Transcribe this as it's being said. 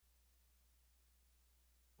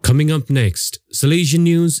Coming up next, Salesian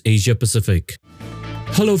News Asia Pacific.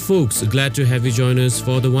 Hello folks, glad to have you join us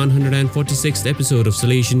for the 146th episode of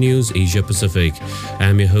Salesian News Asia Pacific.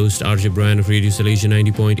 I'm your host RJ Brian of Radio Salesian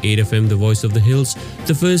 90.8 FM, the voice of the hills,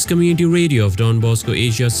 the first community radio of Don Bosco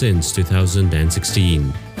Asia since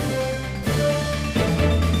 2016.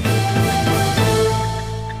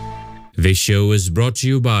 This show is brought to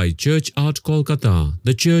you by Church Art Kolkata,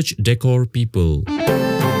 the church decor people.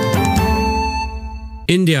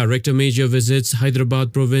 India Rector Major visits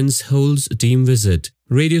Hyderabad province, holds team visit.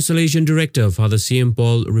 Radio Salesian Director Father C.M.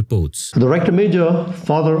 Paul reports. The Rector Major,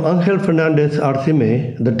 Father Angel Fernandez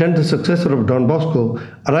Arcime, the 10th successor of Don Bosco,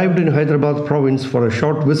 arrived in Hyderabad province for a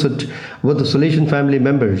short visit with the Salesian family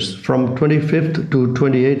members from 25th to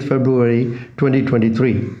 28th February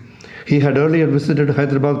 2023. He had earlier visited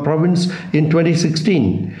Hyderabad province in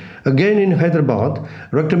 2016. Again in Hyderabad,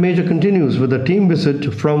 Rector Major continues with a team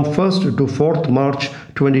visit from 1st to 4th March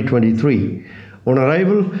 2023. On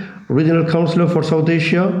arrival, Regional Councillor for South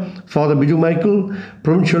Asia, Father Biju Michael,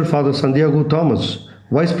 Provincial Father Santiago Thomas,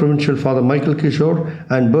 Vice Provincial Father Michael Kishore,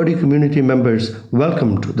 and Birdie community members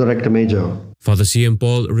welcomed the Rector Major. Father C.M.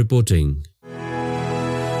 Paul reporting.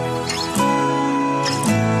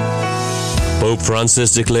 Pope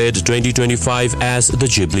Francis declared 2025 as the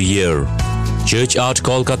Jubilee Year. Church Art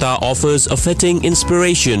Kolkata offers a fitting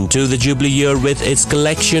inspiration to the Jubilee Year with its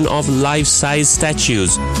collection of life-size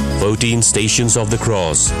statues, 14 Stations of the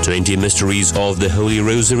Cross, 20 Mysteries of the Holy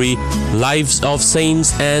Rosary, Lives of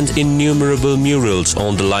Saints, and innumerable murals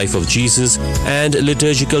on the life of Jesus and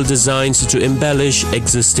liturgical designs to embellish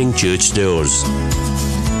existing church doors.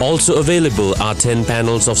 Also available are 10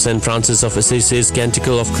 panels of St. Francis of Assisi's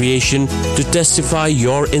Canticle of Creation to testify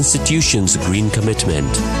your institution's green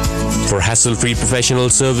commitment. For hassle-free professional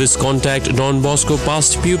service, contact Don Bosco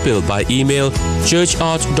past pupil by email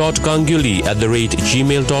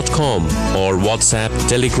churchart.ganguli@gmail.com or WhatsApp,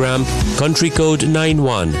 Telegram, country code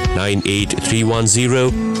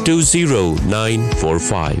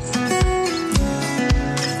 919831020945.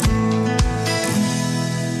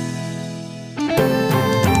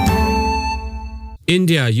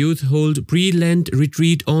 India Youth hold pre-Lent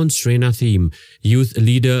retreat on Srena theme. Youth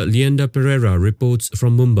leader Leander Pereira reports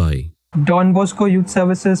from Mumbai. Don Bosco Youth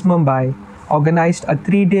Services Mumbai organized a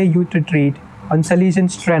 3-day youth retreat on Salesian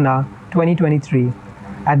Srena 2023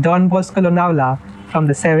 at Don Bosco Lonavala from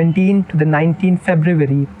the 17th to the 19th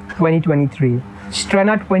February 2023.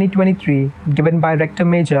 Srena 2023, given by Rector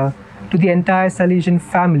Major to the entire Salesian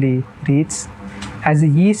family, reads, "As the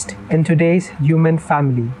yeast in today's human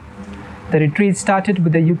family." The retreat started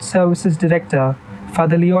with the Youth Services Director,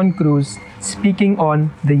 Father Leon Cruz, speaking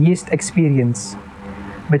on the yeast experience,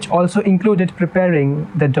 which also included preparing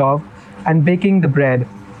the dough and baking the bread.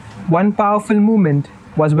 One powerful moment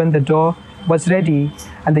was when the dough was ready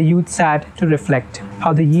and the youth sat to reflect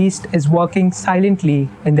how the yeast is working silently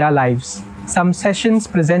in their lives. Some sessions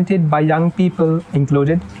presented by young people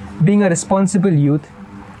included being a responsible youth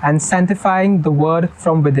and sanctifying the word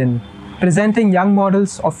from within, presenting young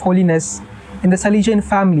models of holiness in the Salesian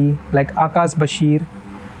family like Akas Bashir,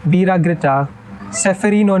 Bira Grita,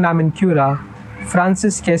 Seferino Namancura,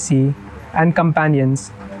 Francis Kessi and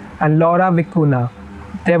companions, and Laura Vicuna.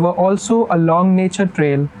 There were also a long nature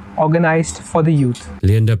trail organized for the youth.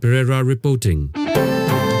 Leander Pereira reporting.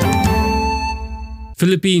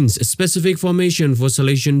 Philippines specific formation for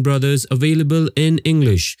Salesian Brothers available in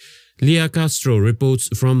English. Leah Castro reports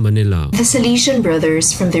from Manila. The Salesian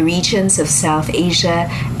Brothers from the regions of South Asia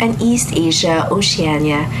and East Asia,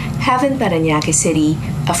 Oceania, have in Parañaque City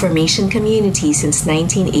a formation community since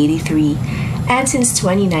 1983, and since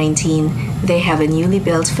 2019, they have a newly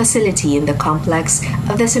built facility in the complex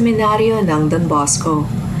of the Seminario ng Don Bosco.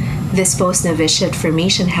 This post-novitiate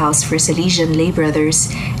formation house for Salesian lay brothers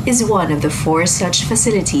is one of the 4 such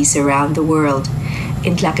facilities around the world.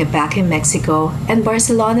 In Tlaquepaque, Mexico, and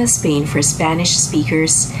Barcelona, Spain for Spanish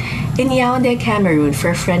speakers, in Yaoundé, Cameroon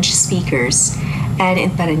for French speakers, and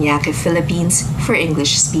in Parañaque, Philippines for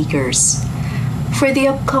English speakers. For the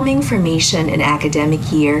upcoming formation and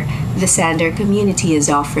academic year, the Sander community is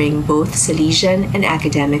offering both Salesian and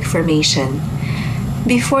academic formation.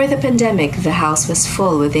 Before the pandemic, the house was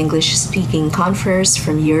full with English-speaking conferers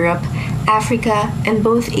from Europe, Africa, and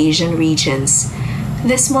both Asian regions.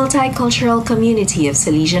 This multicultural community of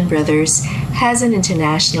Salesian Brothers has an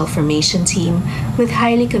international formation team with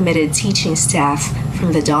highly committed teaching staff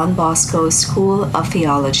from the Don Bosco School of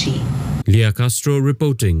Theology. Leah Castro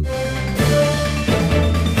reporting.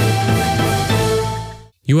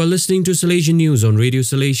 You are listening to Salesian News on Radio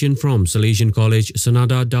Salesian from Salesian College,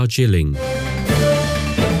 Sanada, Darjeeling.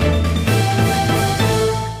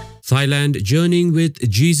 Thailand Journeying with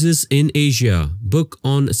Jesus in Asia, book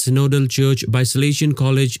on Synodal Church by Salesian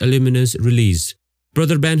College alumnus released.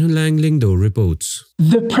 Brother Banhun Langlingdo reports.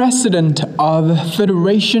 The president of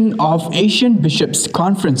Federation of Asian Bishops'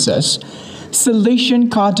 Conferences, Salesian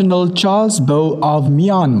Cardinal Charles Bo of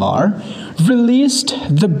Myanmar, released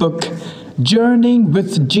the book Journeying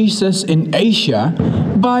with Jesus in Asia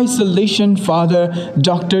by Salesian Father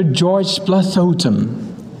Dr. George Plathotum.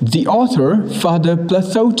 The author, Father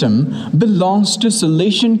Plathotum, belongs to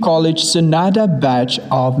Salesian College Sonada batch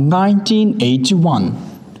of 1981.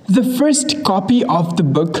 The first copy of the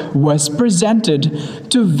book was presented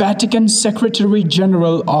to Vatican Secretary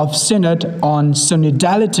General of Synod on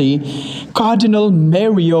Synodality, Cardinal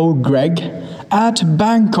Mario Gregg, at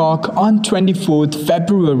Bangkok on 24th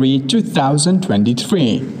February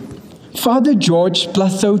 2023. Father George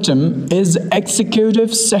Plathotum is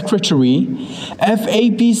Executive Secretary,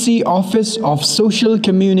 FAPC Office of Social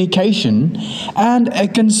Communication, and a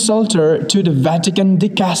consultor to the Vatican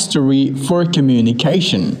Dicastery for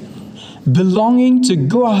Communication. Belonging to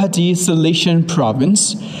Guwahati Salesian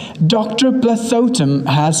Province, Dr. Plathotum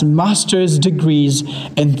has master's degrees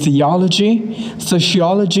in theology,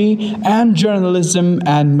 sociology, and journalism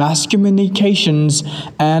and mass communications,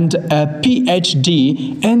 and a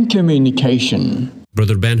PhD in communication.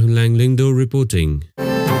 Brother Banhun Langlingdo reporting.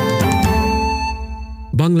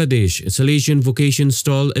 Bangladesh Salesian Vocation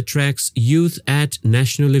Stall attracts youth at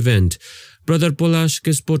national event. Brother Polash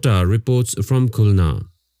Kispota reports from Khulna.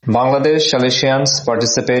 Bangladesh Salesians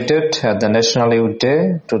participated at the National Youth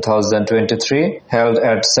Day 2023 held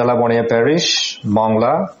at Selabonia Parish,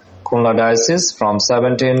 Bangla, Khulna Diocese from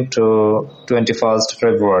 17 to 21st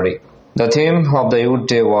February. The theme of the Youth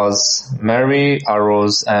Day was Mary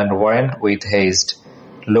arose and went with haste.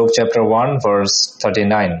 Luke chapter 1 verse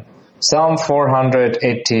 39. Some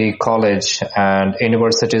 480 college and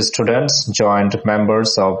university students joined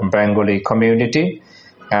members of Bengali community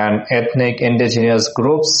and ethnic indigenous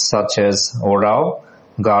groups such as Orao,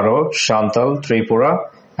 Garo, Shantal, Tripura,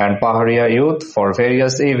 and Paharia youth for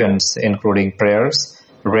various events including prayers,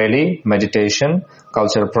 rally, meditation,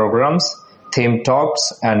 cultural programs, theme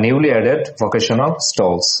talks, and newly added vocational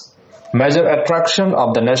stalls. Major attraction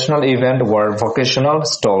of the national event were vocational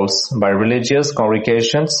stalls by religious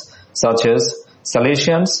congregations such as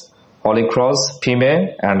Salesians, Holy Cross, Pime,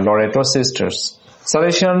 and Loreto Sisters.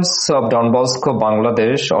 Salesians of Don Bosco,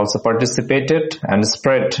 Bangladesh also participated and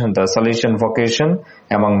spread the Salesian vocation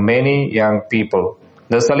among many young people.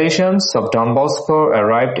 The Salesians of Don Bosco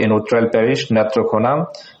arrived in Utrail Parish, Netrakhona,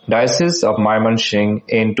 Diocese of Mymensingh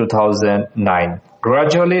in 2009.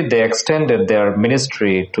 Gradually, they extended their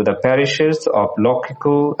ministry to the parishes of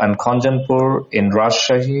Lokhiku and Khanjanpur in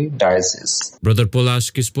Rajshahi Diocese. Brother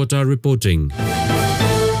Polash Kispota reporting.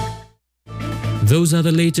 Those are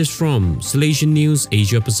the latest from Salesian News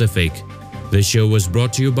Asia Pacific. This show was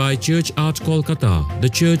brought to you by Church Art Kolkata, the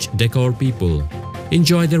church decor people.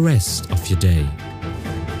 Enjoy the rest of your day.